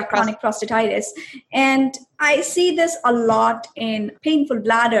 Chronic prostatitis. And I see this a lot in painful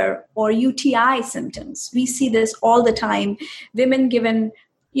bladder or UTI symptoms. We see this all the time. Women given,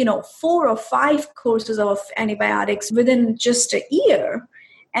 4 or 5 courses of antibiotics within just a year.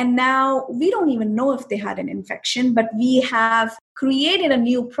 And now we don't even know if they had an infection, but we have created a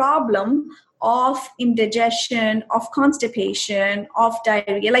new problem of indigestion, of constipation, of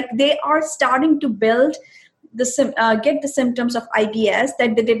diarrhea. Like they are starting to build get the symptoms of IBS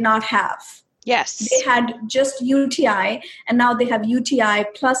that they did not have. Yes. They had just UTI, and now they have UTI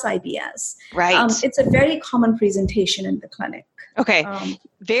plus IBS. Right. It's a very common presentation in the clinic. Okay.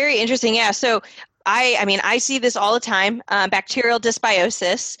 Very interesting. Yeah. So I see this all the time, bacterial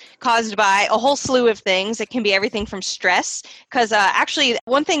dysbiosis caused by a whole slew of things. It can be everything from stress. Because actually,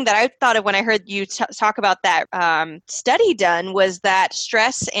 one thing that I thought of when I heard you talk about that study done was that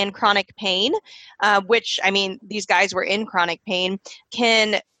stress and chronic pain, which, these guys were in chronic pain,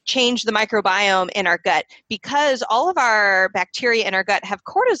 can change the microbiome in our gut because all of our bacteria in our gut have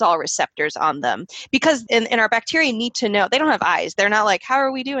cortisol receptors on them because in our bacteria need to know, they don't have eyes. They're not like, how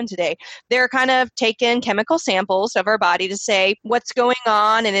are we doing today? They're kind of taking chemical samples of our body to say what's going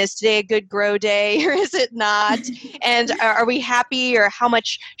on and is today a good grow day or is it not? And are we happy or how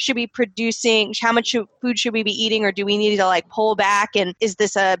much should we be producing? How much food should we be eating or do we need to pull back? And is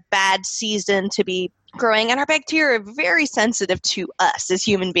this a bad season to be growing? And our bacteria are very sensitive to us as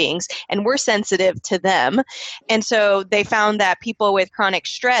human beings, and we're sensitive to them. And so they found that people with chronic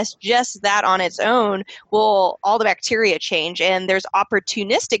stress, just that on its own, all the bacteria change. And there's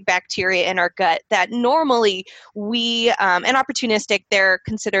opportunistic bacteria in our gut that normally and opportunistic, they're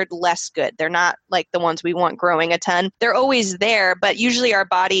considered less good. They're not like the ones we want growing a ton. They're always there, but usually our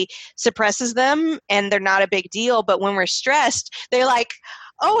body suppresses them and they're not a big deal. But when we're stressed, they're like,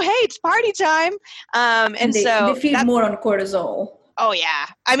 oh, hey, it's party time. And they feed more on cortisol. Oh, yeah.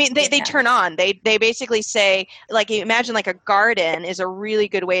 They turn on. They basically say, imagine a garden is a really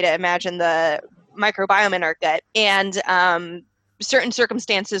good way to imagine the microbiome in our gut. And certain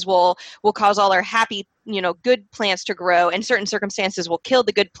circumstances will cause all our happy, good plants to grow. And certain circumstances will kill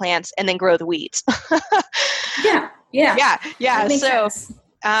the good plants and then grow the weeds. Yeah. So sense.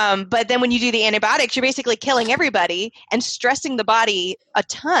 But then when you do the antibiotics, you're basically killing everybody and stressing the body a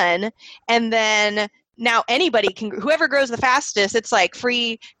ton. And then now anybody whoever grows the fastest, it's like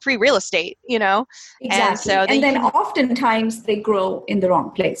free real estate, Exactly. And then oftentimes they grow in the wrong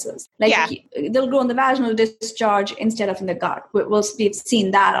places. They'll grow in the vaginal discharge instead of in the gut. We've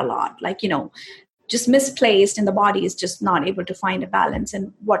seen that a lot. Just misplaced and the body is just not able to find a balance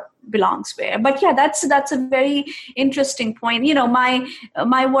in what belongs where. But yeah, that's a very interesting point.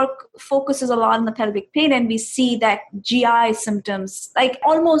 My work focuses a lot on the pelvic pain, and we see that GI symptoms,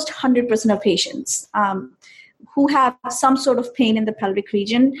 almost 100% of patients who have some sort of pain in the pelvic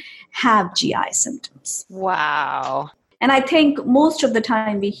region have GI symptoms. Wow. And I think most of the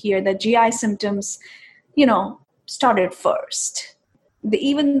time we hear that GI symptoms, started first.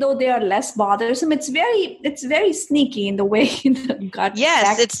 Even though they are less bothersome, it's very sneaky in the way the gut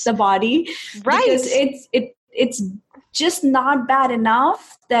affects the body. Right. Because it's just not bad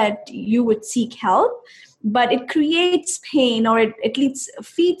enough that you would seek help, but it creates pain or it at least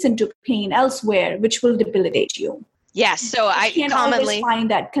feeds into pain elsewhere, which will debilitate you. Yes. So I can't commonly always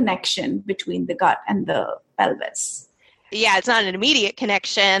find that connection between the gut and the pelvis. yeah, it's not an immediate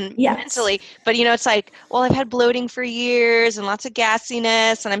connection mentally, but it's like, well, I've had bloating for years and lots of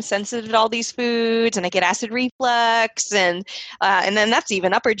gassiness, and I'm sensitive to all these foods, and I get acid reflux, and then that's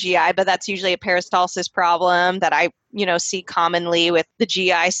even upper GI, but that's usually a peristalsis problem that I see commonly with the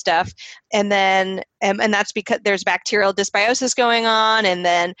GI stuff, and then and that's because there's bacterial dysbiosis going on, and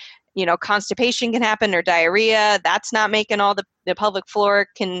then constipation can happen or diarrhea. That's not making all the pelvic floor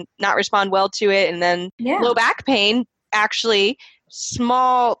can not respond well to it. And then low back pain, actually,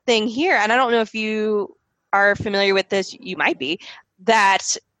 small thing here. And I don't know if you are familiar with this, you might be,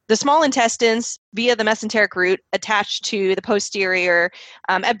 that the small intestines via the mesenteric root attached to the posterior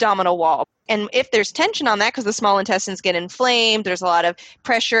abdominal wall. And if there's tension on that, because the small intestines get inflamed, there's a lot of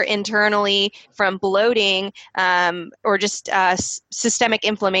pressure internally from bloating or just systemic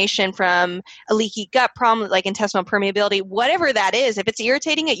inflammation from a leaky gut problem, like intestinal permeability, whatever that is, if it's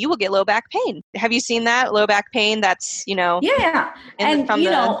irritating it, you will get low back pain. Have you seen that? Low back pain, that's, Yeah. And,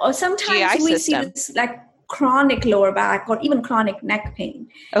 sometimes GI we system. see this like chronic lower back or even chronic neck pain.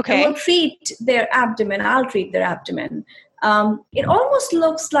 Okay. And we'll treat their abdomen. I'll treat their abdomen. It almost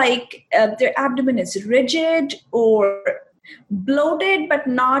looks like their abdomen is rigid or bloated, but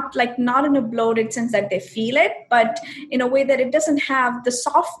not in a bloated sense that they feel it, but in a way that it doesn't have the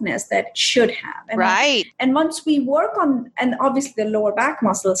softness that it should have. And right. And once we work on, and obviously the lower back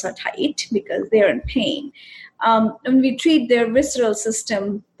muscles are tight because they're in pain. When we treat their visceral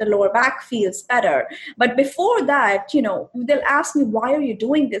system, the lower back feels better. But before that, they'll ask me, why are you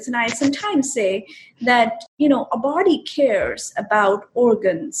doing this? And I sometimes say that, a body cares about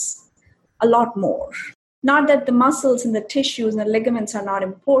organs a lot more. Not that the muscles and the tissues and the ligaments are not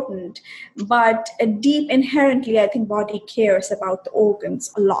important, but deep inherently, I think body cares about the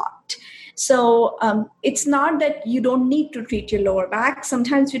organs a lot. So it's not that you don't need to treat your lower back.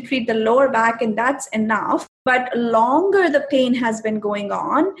 Sometimes we treat the lower back and that's enough. But longer the pain has been going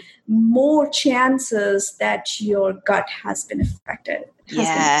on, more chances that your gut has been affected.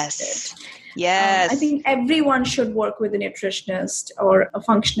 Yes. I think everyone should work with a nutritionist or a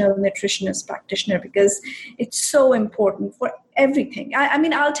functional nutritionist practitioner because it's so important for everything. I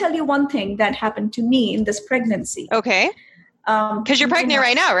mean, I'll tell you one thing that happened to me in this pregnancy. Okay. Because you're pregnant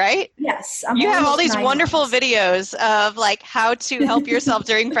right now, right? Yes. You have all these wonderful videos of like how to help yourself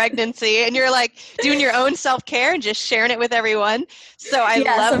during pregnancy, and you're like doing your own self-care and just sharing it with everyone. So I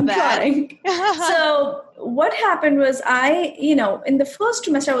love that. Trying. So what happened was in the first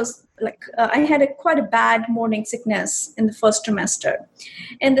trimester, I was I had quite a bad morning sickness in the first trimester.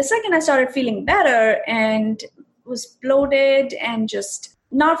 And the second I started feeling better and was bloated and just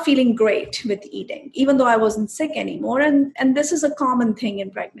not feeling great with eating, even though I wasn't sick anymore. And this is a common thing in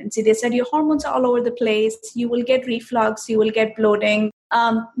pregnancy. They said your hormones are all over the place. You will get reflux. You will get bloating.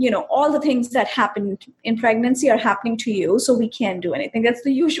 All the things that happen in pregnancy are happening to you. So we can't do anything. That's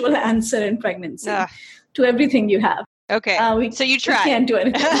the usual answer in pregnancy to everything you have. Okay. So you tried. We can't do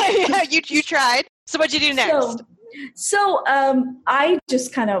anything. Yeah, you tried. So what'd you do next? So I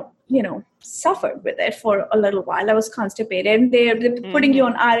just kind of, suffered with it for a little while. I was constipated. They're putting you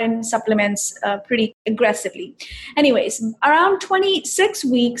on iron supplements pretty aggressively. Anyways, around 26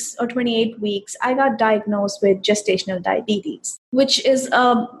 weeks or 28 weeks, I got diagnosed with gestational diabetes, which is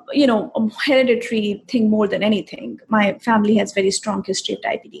a hereditary thing more than anything. My family has very strong history of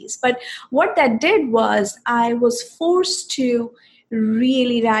diabetes. But what that did was I was forced to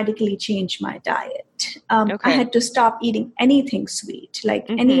really radically change my diet. I had to stop eating anything sweet, like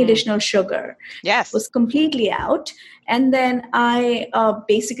any additional sugar. Yes, was completely out. And then I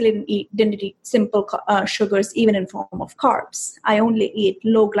basically didn't eat simple sugars, even in form of carbs. I only eat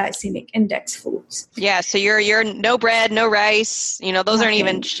low glycemic index foods. Yeah, so you're no bread, no rice. Those aren't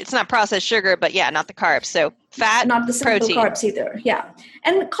even. It's not processed sugar, but not the carbs. So fat, not the simple protein. Carbs either. Yeah,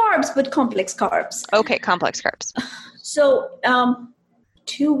 and carbs, but complex carbs. Okay, complex carbs. So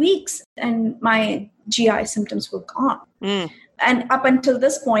 2 weeks and my GI symptoms were gone. And up until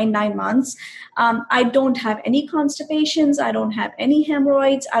this point, 9 months, I don't have any constipations. I don't have any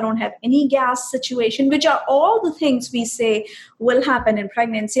hemorrhoids. I don't have any gas situation, which are all the things we say will happen in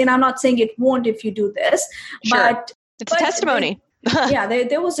pregnancy. And I'm not saying it won't if you do this. Sure. But it's a testimony.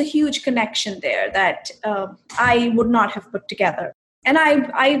 There was a huge connection there that I would not have put together. And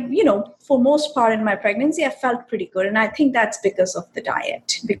I, for most part in my pregnancy, I felt pretty good. And I think that's because of the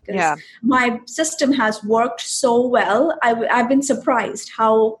diet, because my system has worked so well. I've been surprised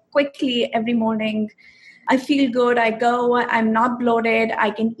how quickly every morning I feel good. I go, I'm not bloated.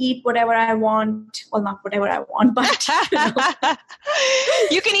 I can eat whatever I want. Well, not whatever I want, but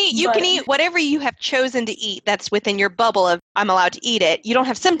You can eat whatever you have chosen to eat that's within your bubble of I'm allowed to eat it. You don't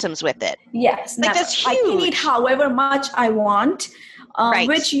have symptoms with it. Yes. Like Never. that's huge. I can eat however much I want, Right.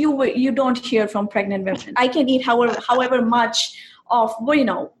 which you don't hear from pregnant women. I can eat however much of,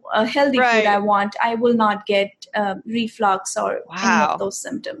 a healthy food I want. I will not get reflux or any of those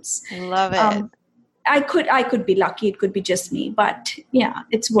symptoms. I love it. I could be lucky. It could be just me, but yeah,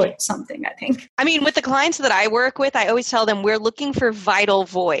 it's worth something, I think. I mean, with the clients that I work with, I always tell them we're looking for vital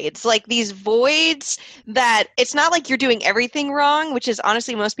voids, like these voids that it's not like you're doing everything wrong, which is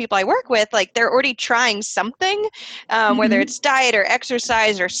honestly most people I work with, like they're already trying something, whether it's diet or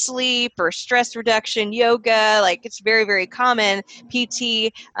exercise or sleep or stress reduction, yoga, like it's very, very common,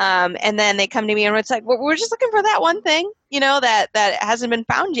 PT, and then they come to me and it's like, well, we're just looking for that one thing, that hasn't been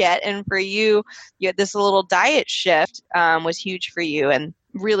found yet. And for you had this little diet shift was huge for you and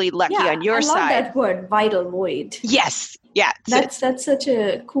really lucky on your side. I love that word, vital void. Yes. Yeah. That's such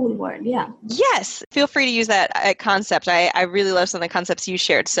a cool word. Yeah. Yes. Feel free to use that concept. I really love some of the concepts you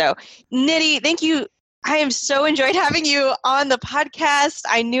shared. So Nidhi, thank you. I am so enjoyed having you on the podcast.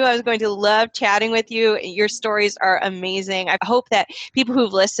 I knew I was going to love chatting with you. Your stories are amazing. I hope that people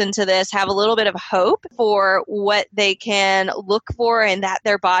who've listened to this have a little bit of hope for what they can look for and that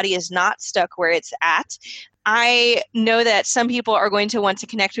their body is not stuck where it's at. I know that some people are going to want to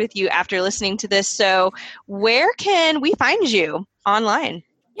connect with you after listening to this. So where can we find you online?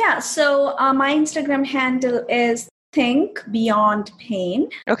 Yeah. So my Instagram handle is Think Beyond Pain.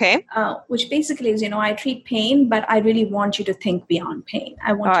 Okay. Which basically is, I treat pain, but I really want you to think beyond pain.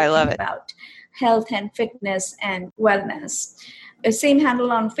 I want you to think about health and fitness and wellness. Same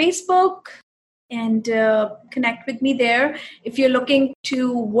handle on Facebook, and connect with me there. If you're looking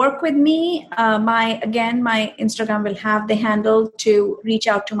to work with me, my Instagram will have the handle to reach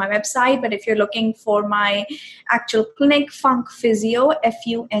out to my website. But if you're looking for my actual clinic, Funk Physio,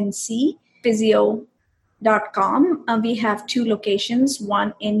 FUNC, physio.com. We have 2 locations,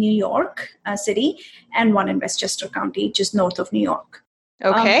 one in New York City and one in Westchester County, just north of New York.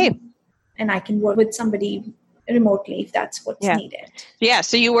 Okay. And I can work with somebody remotely if that's what's needed. Yeah.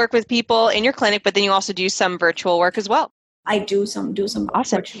 So you work with people in your clinic, but then you also do some virtual work as well. I do some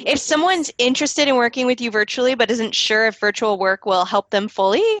awesome. If someone's interested in working with you virtually, but isn't sure if virtual work will help them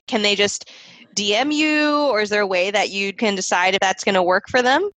fully, can they just DM you, or is there a way that you can decide if that's going to work for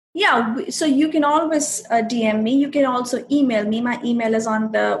them? Yeah, so you can always DM me. You can also email me. My email is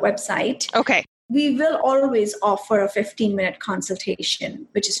on the website. Okay. We will always offer a 15-minute consultation,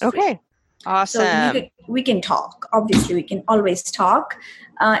 which is free. Okay. Awesome. So we can talk. Obviously, we can always talk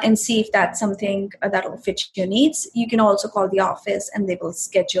and see if that's something that will fit your needs. You can also call the office and they will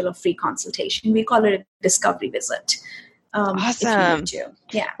schedule a free consultation. We call it a discovery visit. Awesome. If you need to.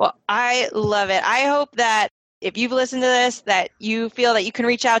 Yeah. Well, I love it. I hope that if you've listened to this, that you feel that you can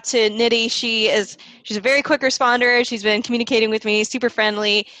reach out to Nidhi. She's a very quick responder. She's been communicating with me, super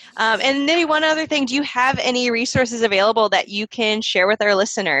friendly. And Nidhi, one other thing, do you have any resources available that you can share with our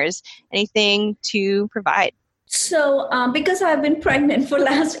listeners? Anything to provide? So because I've been pregnant for the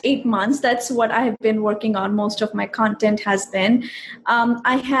last 8 months, that's what I have been working on. Most of my content has been.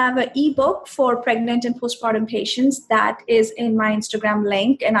 I have an ebook for pregnant and postpartum patients that is in my Instagram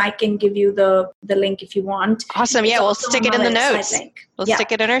link, and I can give you the link if you want. Awesome. Yeah, we'll stick it in the notes. We'll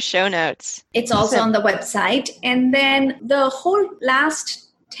stick it in our show notes. It's also on the website. And then the whole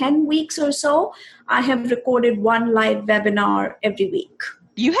last 10 weeks or so, I have recorded one live webinar every week.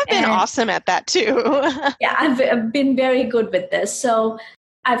 You have been awesome at that too. Yeah, I've been very good with this. So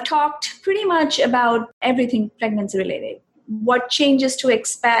I've talked pretty much about everything pregnancy related. What changes to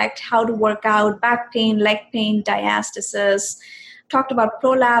expect, how to work out, back pain, leg pain, diastasis. Talked about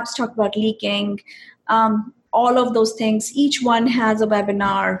prolapse, talked about leaking, all of those things. Each one has a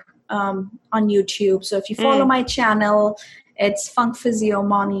webinar on YouTube. So if you follow my channel, it's Funk Physio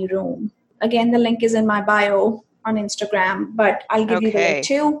Mommy Room. Again, the link is in my bio on Instagram, but I'll give you the link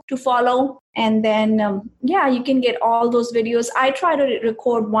too to follow. And then, you can get all those videos. I try to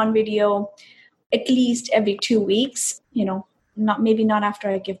record one video at least every 2 weeks, maybe not after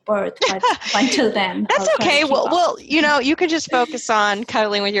I give birth, but until then. That's okay. Well, you can just focus on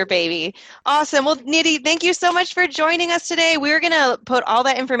cuddling with your baby. Awesome. Well, Nidhi, thank you so much for joining us today. We're going to put all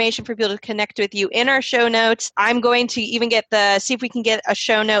that information for people to connect with you in our show notes. I'm going to even see if we can get a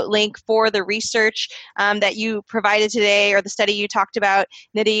show note link for the research that you provided today or the study you talked about,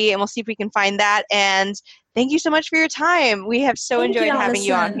 Nidhi, and we'll see if we can find that. And thank you so much for your time. We have so enjoyed having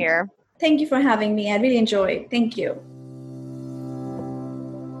you on here. Thank you for having me. I really enjoyed. Thank you.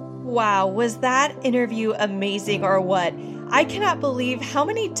 Wow, was that interview amazing or what? I cannot believe how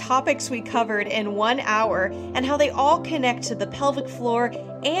many topics we covered in 1 hour and how they all connect to the pelvic floor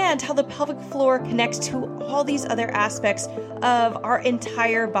and how the pelvic floor connects to all these other aspects of our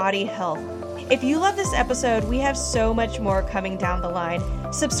entire body health. If you love this episode, we have so much more coming down the line.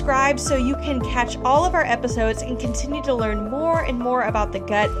 Subscribe so you can catch all of our episodes and continue to learn more and more about the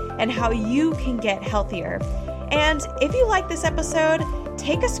gut and how you can get healthier. And if you like this episode,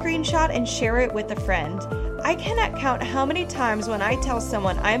 take a screenshot and share it with a friend. I cannot count how many times when I tell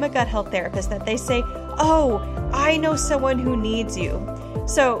someone I'm a gut health therapist that they say, "Oh, I know someone who needs you."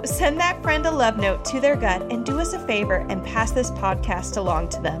 So send that friend a love note to their gut and do us a favor and pass this podcast along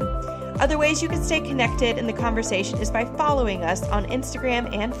to them. Other ways you can stay connected in the conversation is by following us on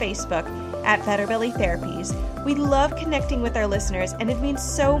Instagram and Facebook at Better Belly Therapies. We love connecting with our listeners, and it means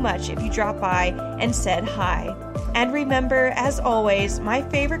so much if you drop by and said hi. And remember, as always, my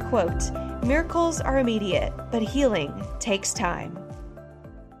favorite quote, miracles are immediate, but healing takes time.